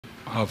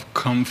have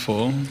come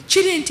for,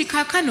 kiri nti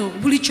kaakano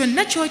buli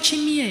kyonna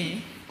ky'okimye,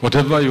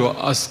 whatever you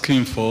are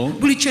asking for,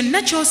 buli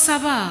kyonna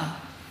ky'osaba,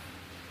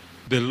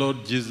 the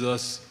Lord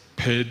Jesus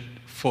paid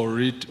for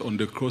it on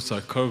the cross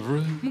at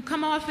Calvary.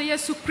 Mukama waffe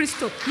Yesu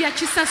Kristo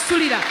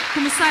yakisasulira ku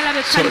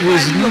musaalaba So he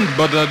is not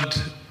bothered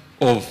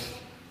of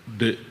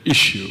the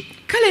issue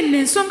kale nno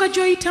ensonga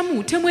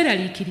gy'oyitamu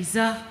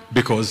temweraliikiriza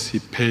because he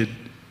paid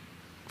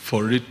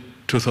for it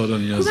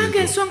 2,000 years kubanga ago.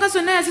 ensonga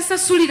zonna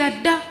yazisasulira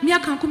dda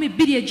myaka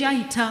 2000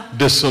 egyayita.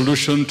 The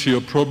solution to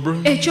your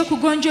problem,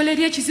 Ekyokugonjoola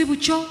eri ekizibu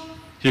kyo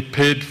he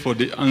paid for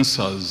the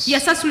answers.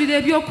 yasasulira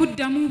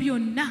eby'okuddamu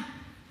byonna.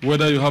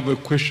 Whether you have a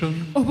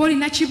question, oba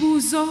olina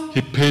kibuuzo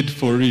he paid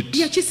for it.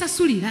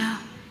 yakisasulira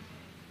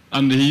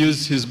And he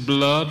used his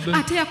blood,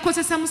 ate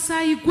yakozesa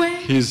musaayi gwe,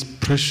 his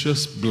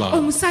precious blood.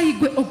 omusaayi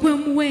gwe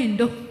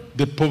ogw'omuwendo,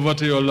 The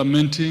poverty you're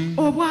lamenting,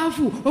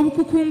 obwavu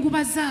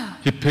obukukungubaza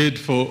he paid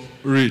for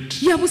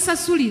it.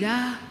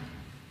 yabusasulira.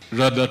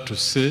 Rather to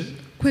say,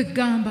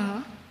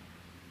 Kwegamba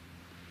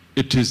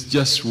it is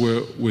just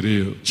well with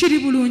you. kiri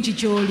bulungi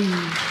gy'oli.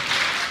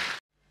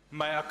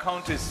 My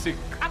account is sick.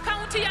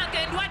 Akaunti yange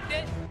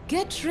endwadde.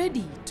 Get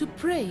ready to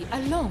pray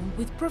along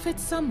with Prophet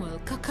Samuel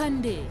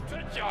Kakande.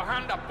 Put your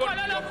hand upon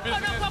your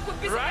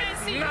business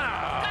right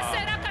now.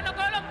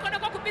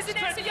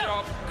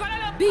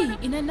 Be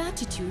in an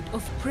attitude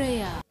of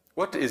prayer.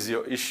 What is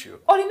your issue?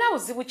 Olina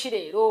buzibu ki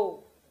leero?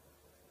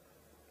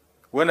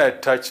 When I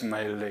touch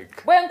my leg,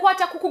 Bwe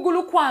nkwata ku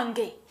kugulu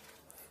kwange,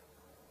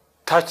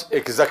 touch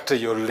exactly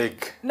your leg.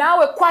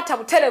 naawe kwata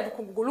butereevu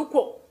ku kugulu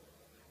kwo.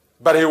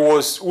 But he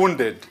was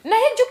wounded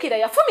Naye jjukira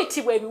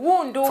yafumitibwa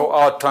ebiwundu for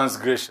our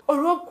transgression.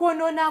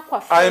 olw'okwonoona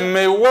kwaffe. I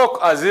may walk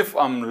as if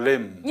I'm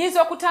lame.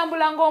 Nnyinza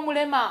okutambula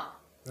ng'omulema.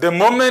 The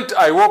moment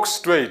I walk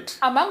straight,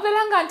 Amangu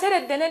era nga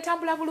nteredde ne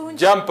ntambula bulungi.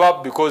 jump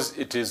up because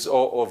it is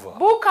all over.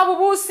 Buuka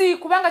bubuusi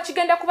kubanga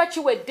kigenda kuba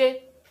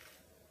kiwedde.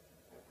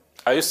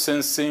 Are you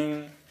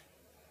sensing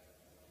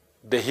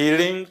the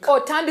healing?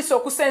 Otandise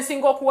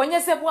okusensinga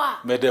okuwonyezebwa.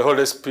 May the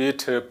Holy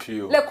Spirit help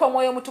you. Leka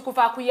omwoyo omutukuvu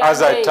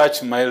As I akuyambe.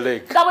 touch my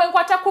leg, Nga bwe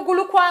nkwata ku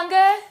kugulu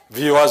kwange,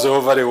 viewers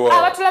over the world,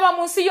 abatulaba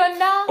mu nsi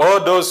yonna, all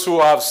those who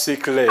have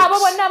sick legs, abo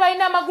bonna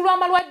abalina amagulu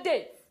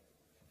amalwadde,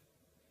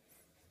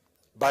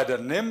 by the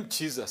name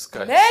Jesus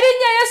Christ,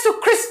 n'erinnya Yesu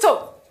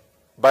Kristo,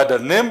 by the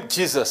name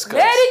Jesus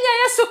Christ, n'erinnya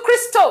Yesu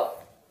Kristo,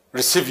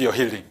 receive your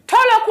healing.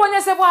 tola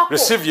okuwonyezebwako.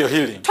 Receive your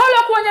healing. Tola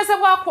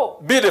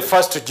okuwonyezebwako. Be the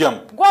first to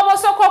jump. Gw'oba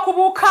osooka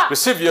okubuuka.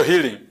 Receive your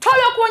healing.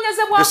 Tola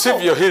okuwonyezebwako.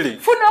 Receive your healing.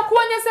 Funa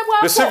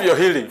okuwonyezebwako. Receive your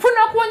healing.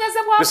 Funa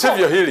okuwonyezebwako. Receive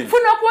your healing.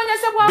 Funa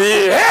okuwonyezebwako.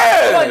 Be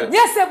healed.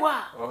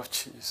 Wonyezebwa. Oh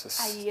Jesus.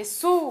 Ayi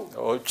Yesu.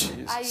 Oh Ayi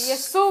Jesus.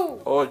 Yesu.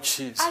 Oh Ayi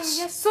Jesus.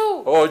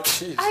 Yesu. Oh Ayi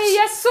Jesus.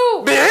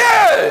 Yesu. Be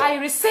healed. I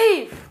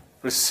receive.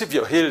 Receive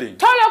your healing.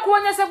 Tola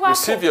okuwonyezebwako.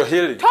 Receive your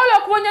healing. Tola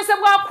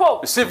okuwonyezebwako.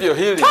 Receive your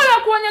healing. Tola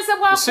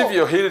okuwonyezebwako. Receive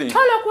your healing.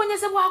 Tola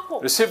okuwonyezebwako.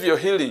 Receive your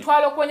healing.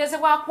 Twala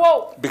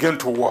okuwonyezebwako. Begin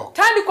to walk.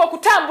 Tandika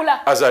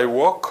okutambula. As I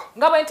walk,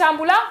 Nga bwe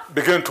ntambula,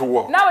 begin to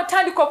walk. naawe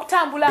tandika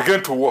okutambula.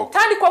 Begin to walk.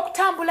 Tandika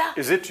okutambula.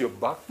 Is it your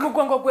back?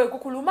 Mugongo gwe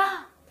gukuluma.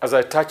 As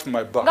I touch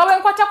my back, Nga bwe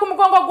nkwata ku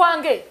mugongo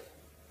gwange,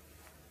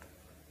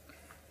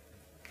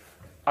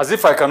 as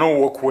if I cannot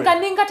walk well. nga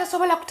ninga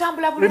tasobola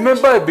kutambula bulungi.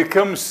 Remember, I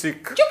became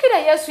sick Jjukira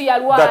Yesu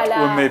that we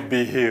yalwala. may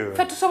be healed.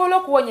 Ffe tusobole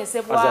As I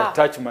okuwonyezebwa.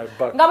 touch my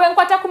back, Nga bwe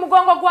nkwata ku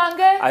mugongo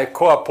gwange, I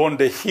call upon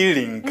the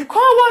healing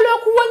nkoowoola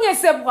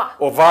okuwonyezebwa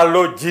of our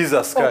Lord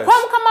Jesus okwa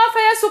Christ, Mukama waffe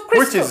Yesu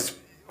which Kristo, is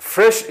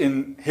fresh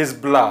in his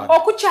blood.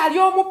 okukyali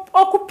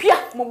okupya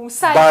mu By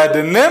musaayi.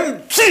 the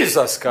name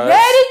Jesus Christ,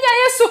 N'erinnya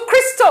Yesu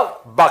Kristo,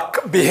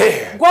 back, be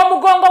healed.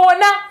 gw'omugongo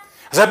wonna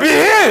As I be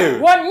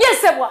healed,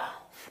 wonyezebwa.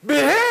 be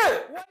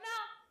healed. Wonna.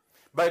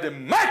 By the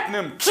mighty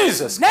name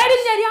Jesus Christ,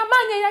 N'erinnya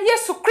ly'amaanyi erya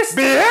Yesu Kristo,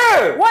 be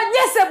healed.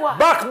 wonyezebwa.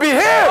 Back, be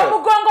healed.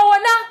 Omugongo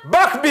wonna,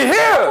 Back, be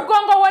healed.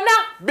 omugongo wonna,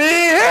 Be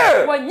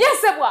healed.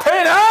 wonyezebwa.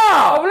 Pain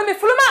out. Obulumi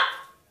fuluma.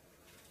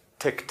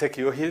 Take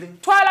your healing.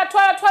 Twala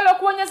Say,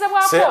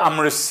 okuwonyezebwako. I'm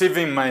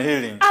receiving my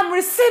healing. I'm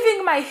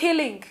receiving my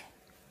healing.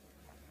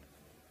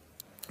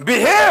 Be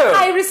healed.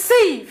 I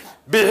receive.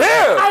 Be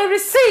healed. I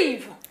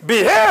receive. Be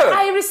healed.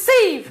 I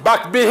receive.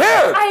 Back, be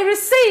healed. I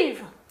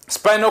receive.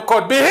 Spinal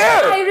cord, be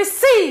I healed.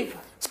 receive.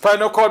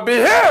 Spinal cord, be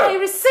I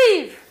healed.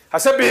 receive. I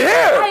said, be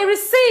I healed.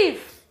 receive.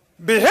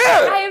 Be healed.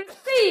 I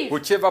receive.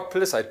 Whichever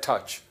place I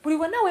touch, Buli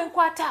wonna we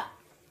nkwata.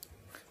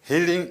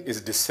 healing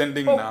is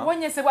descending now,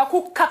 Okuwonyezebwa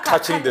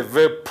touching the kukkakana.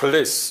 very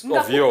place Nga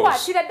of yours.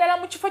 kukwatira ddala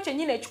mu kifo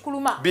kyennyini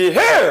ekikuluma. Be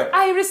healed.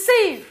 I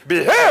receive. Be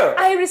healed.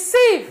 I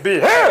receive. Be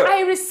healed.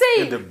 I In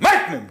receive. the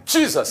mighty name of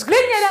Jesus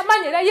Christ. Linnya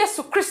ly'amaanyi erya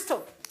Yesu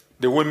Kristo.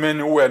 The women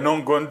who were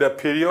not going their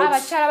periods,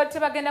 Abakyala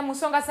tebagenda mu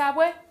nsonga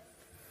zaabwe.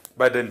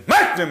 by the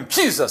mighty name of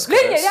Jesus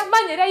Linnya Christ,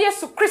 ly'amaanyi erya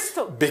Yesu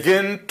Kristo.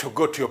 begin to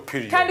go to your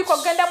periods. Tandika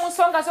okugenda mu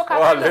nsonga zo Oh,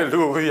 kaakano.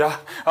 hallelujah,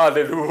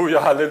 hallelujah,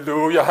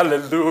 hallelujah,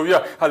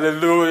 hallelujah,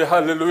 hallelujah,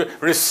 hallelujah.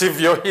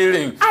 Receive your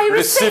healing. I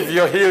receive. Receive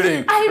your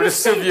healing. I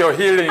Receive receive. your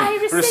healing. I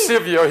receive.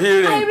 Receive your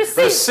healing. I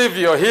receive. Receive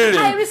your healing.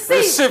 I receive.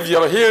 Receive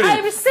your healing. I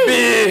receive. Be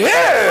I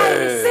healed.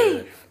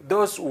 receive.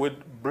 Those with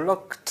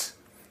blocked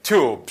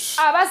tubes,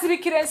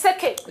 abazibikira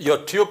enseke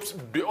your tubes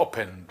be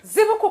opened.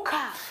 zibukuka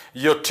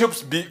Your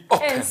tubes be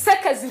opened.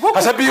 enseke I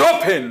zibukuka said, be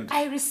opened.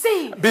 I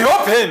receive Be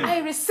opened. I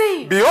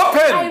receive Be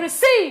opened. I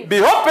receive Be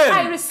opened.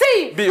 I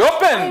receive Be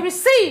opened. I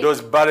receive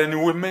Those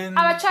barren women,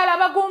 abakyala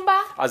abagumba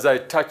as I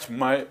touch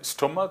my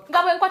stomach,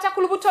 nga bwe nkwata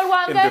ku lubuto in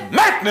lwange the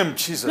mighty name of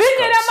Jesus linnya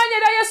Christ, ery'amannya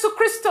erya Yesu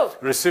Kristo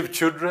receive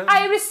children.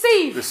 I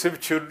receive Receive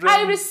children.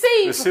 I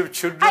receive. Receive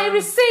children. I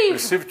receive.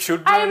 Receive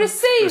children. I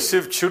receive.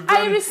 Receive children.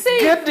 I receive.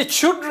 Get the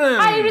children.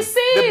 I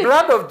receive. The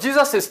blood of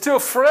Jesus is still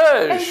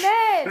fresh.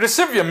 Amen.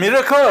 Receive your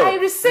miracle. I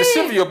receive.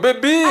 Receive your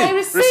baby. I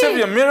receive. Receive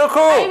your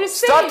miracle. I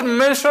receive. Start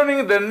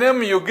mentioning the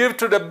name you give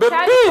to the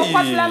Kyali okukwatula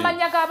baby.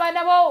 amannya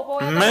g'abaana bo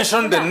b'oyagala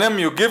Mention the okufuna. name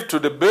you give to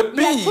the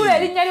baby. Yatula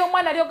erinnya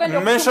ly'omwana ly'ogenda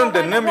Mention okufuga the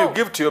omwana name you bo.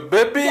 give to your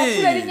baby.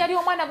 Yatula erinnya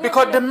ly'omwana gwe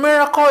Because the yagala.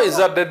 miracle is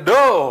at the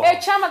door.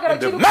 Ekyamagalo In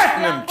the kiri ku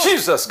mighty name of mulyango.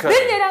 Jesus Christ.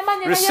 Linnya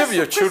ery'amannya erya Receive Yesu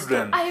your Kristo.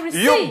 children. I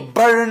receive. You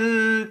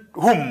barren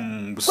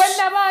wombs. Gwe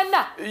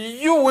n'abaana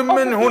You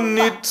women who Okugumba.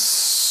 need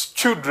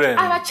children.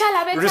 abakyala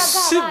abeetaaga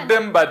Receive abaana.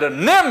 them by the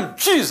name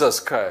Jesus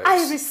Christ. I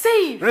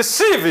receive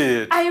Receive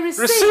it. I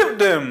receive. Receive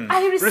them.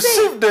 I receive.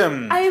 Receive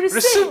them. I receive.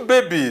 Receive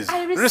babies.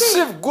 I receive.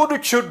 Receive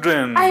good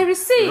children. I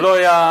receive.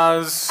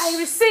 Lawyers. I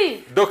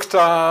receive Doctors.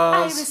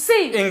 I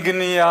receive.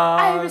 Engineers.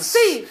 I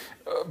receive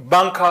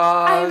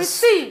Bankers. I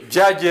receive.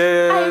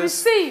 Judges. I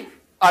receive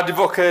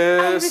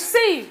Advocates. I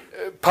receive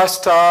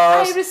Pastors.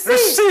 I receive.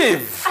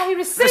 Receive. I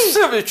receive.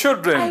 Receive your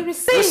children. I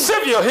receive.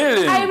 Receive your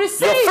healing. I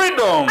receive. Your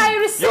freedom. I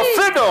receive. Your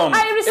freedom.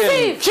 I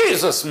receive. In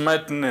Jesus'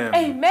 mighty name.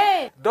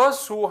 Amen.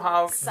 Those who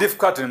have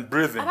difficulty in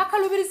breathing,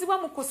 abakaluubirizibwa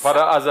mu kusa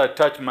Father, as I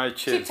touch my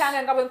chest,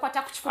 kitange nga bwe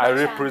nkwata ku kifuba I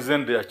kyange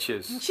represent their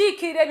chest.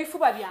 nkiikirira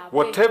ebifuba byabwe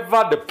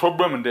Whatever the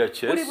problem in their buli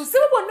chest,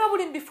 buzibu bwonna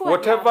obuli mu bifuba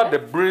whatever the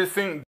byabwe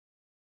breathing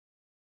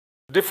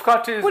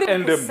difficulties, Buli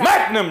in the kusa.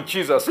 mighty name of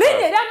Jesus linnya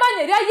Christ,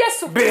 ery'amaanyi erya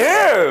Yesu be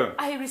here.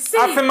 I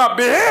receive Asthma,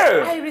 be I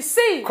here.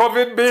 receive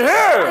COVID, be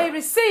I here.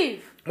 receive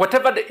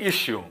Whatever the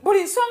issue,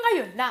 buli nsonga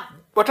yonna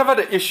whatever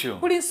the issue,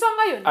 buli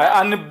nsonga yonna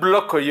I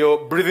unblock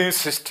your breathing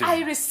system.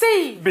 I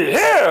receive Be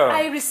here.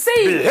 I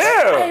receive Be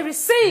here. I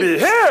receive Be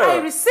here. I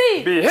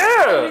receive Be I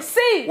here.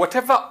 receive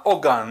Whatever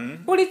organ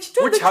buli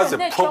kitundu which has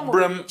kyonna a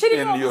problem eky'omubiri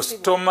kirina in your obuzibu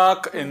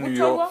stomach, in Obuto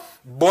your bwo,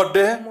 body,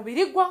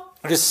 omubiri gwo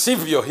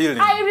receive your healing.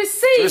 I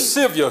receive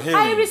Receive your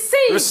healing. I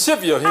receive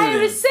Receive your I healing.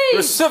 receive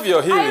Receive your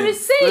I healing.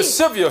 receive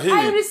Receive your I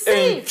healing.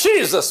 receive In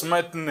Jesus'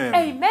 mighty name.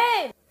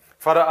 Amen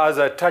Father, as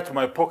I touch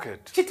my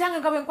pocket kitange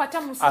nga bwe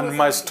nkwata mu and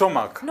my nsigo zange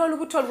stomach,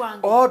 n'olubuto lwange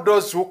all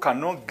those who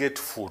cannot get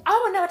food, abo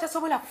bonna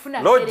batasobola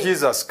kufuna Lord mmere.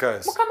 Jesus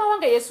Christ, mukama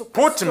wange Yesu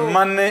put Kristo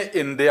money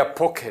in their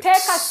pockets.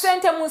 teeka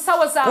sente mu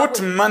nsawo Put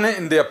zaabwe money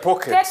in their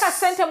pockets. teeka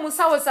sente mu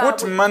nsawo Put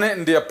zaabwe money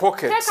in their teeka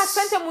pockets.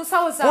 sente mu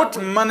nsawo Put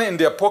zaabwe money in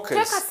their teeka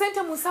pockets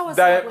sente mu nsawo zaabwe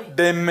that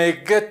they may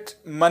get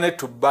money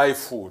to buy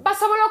food.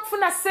 basobole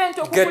okufuna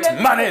sente okugula Get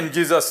emmere. money in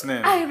Jesus'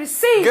 name. I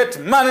receive Get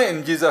money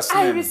in Jesus'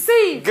 I name.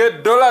 receive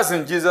Get dollars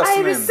in Jesus' I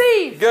name. receive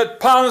Get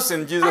pounds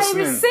in Jesus' I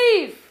name.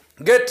 receive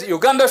Get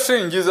Uganda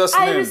shilling in Jesus'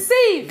 I name.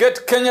 receive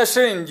Get Kenya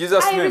shilling in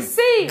Jesus' I name.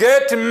 receive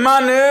Get I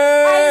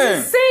money.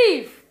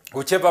 receive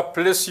Whichever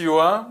place you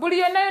are, buli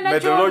yonna yonna may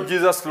the Lord gy'oli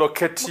Jesus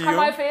locate mukama you.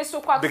 waffe Yesu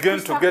okwakukisa Begin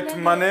to get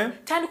kunene. money.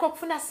 tandika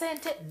okufuna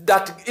sente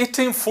That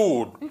eating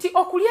food nti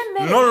okulya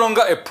emmere no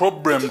longer a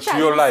problem to kikyali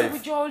your buzibu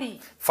life. gy'oli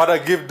Father,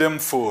 give them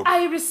food.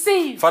 I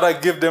receive Father,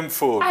 give them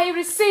food. I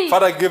receive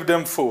Father, give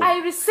them food.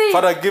 I receive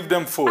Father, give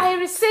them food. I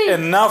receive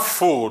Enough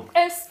food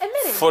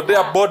emmere for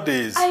their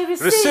bodies. I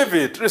receive. Receive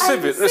it.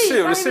 Receive I it.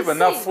 receive. I Receive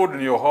enough receive. food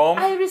in your home,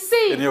 I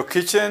receive in your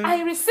kitchen,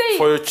 I receive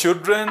for your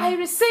children, I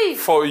receive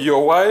for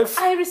your wife,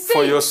 I receive.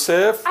 for yourself.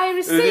 I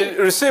receive.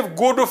 Receive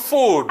good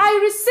food. I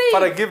receive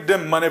Father, give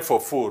them money for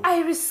food.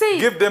 I receive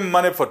Give them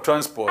money for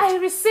transport. I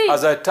receive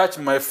As I touch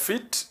my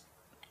feet,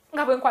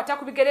 nga bwe nkwata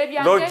ku bigere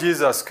Lord byange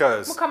Jesus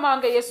Christ, mukama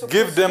wange Yesu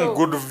give them Kristo.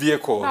 good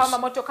vehicles. Bawa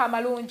amamotoka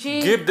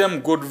amalungi Give them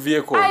good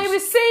vehicles. I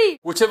receive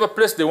Whichever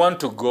place they want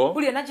to go,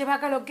 buli yonna gye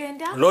baagala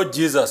okgenda Lord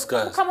Jesus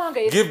Christ, Mukama wange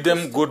Yesu give them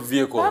Kristo. good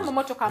vehicles. Bawa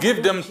amamotoka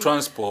Give them amalungi.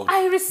 transport.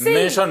 I receive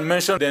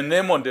Mention the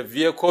name on the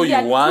vehicle you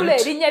Yatula want.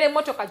 erinnya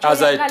ly'emmotoka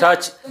As I gy'oyagala.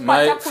 touch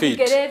my Nkwata ku feet,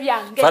 bigere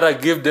byange. Father,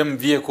 give them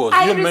vehicles.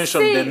 I You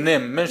mention the receive.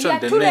 name. Mention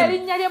the Yatula name.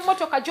 erinnya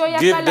ly'emmotoka Give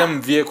gy'oyagala.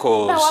 them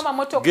vehicles. Bawa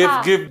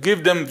amamotoka.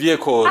 Give them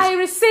vehicles. I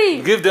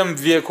receive Give them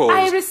vehicles.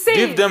 I receive.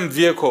 Give them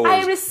vehicles.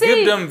 I receive.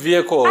 Give them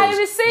vehicles. I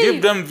receive.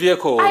 Give them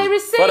vehicles. I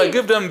receive. Father,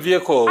 give them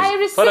vehicles. I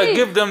receive. Father,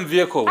 give them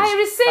vehicles. I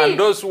receive. And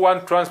those who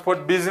want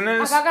transport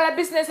business, abaagala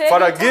bizinesi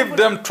Father, give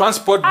them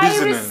transport I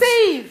business.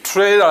 receive.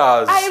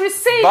 Trailers. I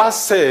receive.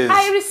 Buses.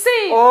 I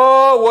receive.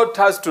 All what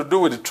has to do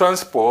with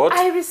transport.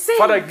 I receive.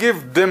 Father,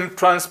 give them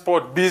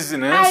transport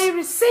business. I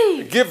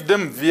receive. Give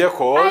them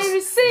vehicles. I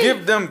receive.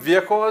 Give them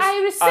vehicles.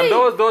 I receive. And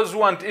those who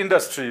want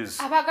industries,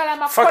 abaagala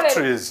amakolero.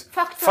 factories,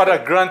 Factory. Father,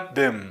 grant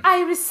them.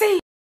 I receive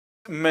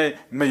May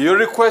your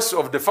request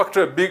of the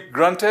factory be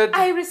granted.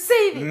 I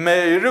receive it.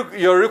 May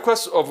your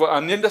request of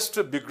an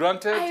industry be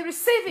granted. I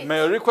receive it.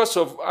 May your request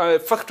of a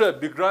factory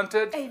be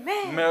granted.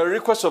 Amen. May your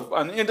request of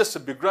an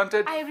industry be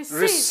granted. I receive.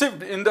 Receive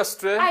the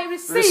industry. I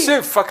receive.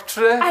 Receive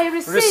factory. I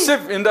receive.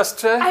 Receive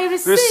industry. I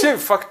receive.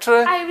 Receive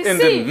factory. I In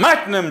the receive.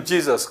 mighty name of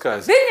Jesus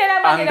Christ.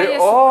 And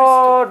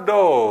all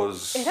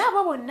those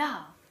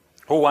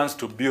who wants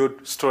to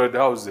build storage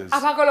houses,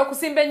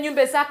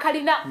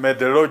 I may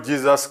the Lord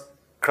Jesus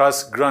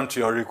Christ grant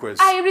your request.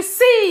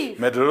 receive.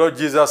 May the Lord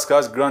Jesus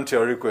Christ grant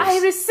your request.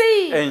 I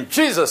receive. In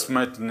Jesus'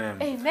 mighty name.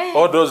 Amen.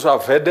 All those who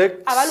have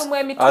headaches,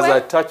 as I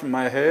touch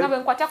my head,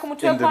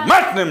 in the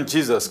mighty name of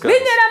Jesus Christ,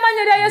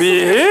 be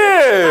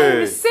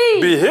healed.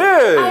 Be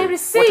healed. I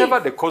receive. Whatever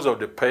the cause of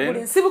the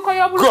pain,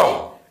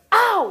 go.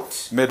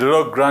 Out. May the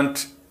Lord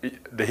grant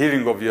the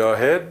healing of your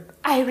head.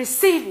 I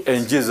receive it.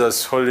 In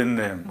Jesus' holy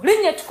name.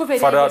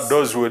 Father,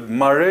 those with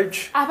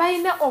marriage,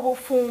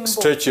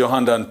 stretch your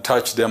hand and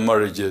touch their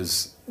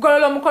marriages.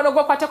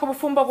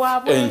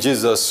 In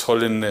Jesus'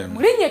 holy name.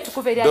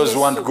 Those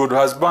who want good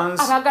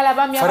husbands,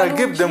 Father,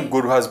 give them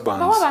good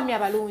husbands.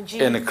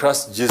 In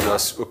Christ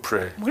Jesus we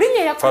pray.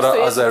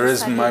 Father, as I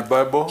raise my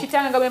Bible,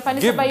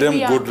 give them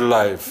good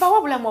life,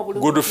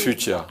 good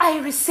future.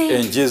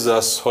 In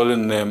Jesus' holy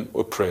name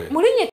we pray.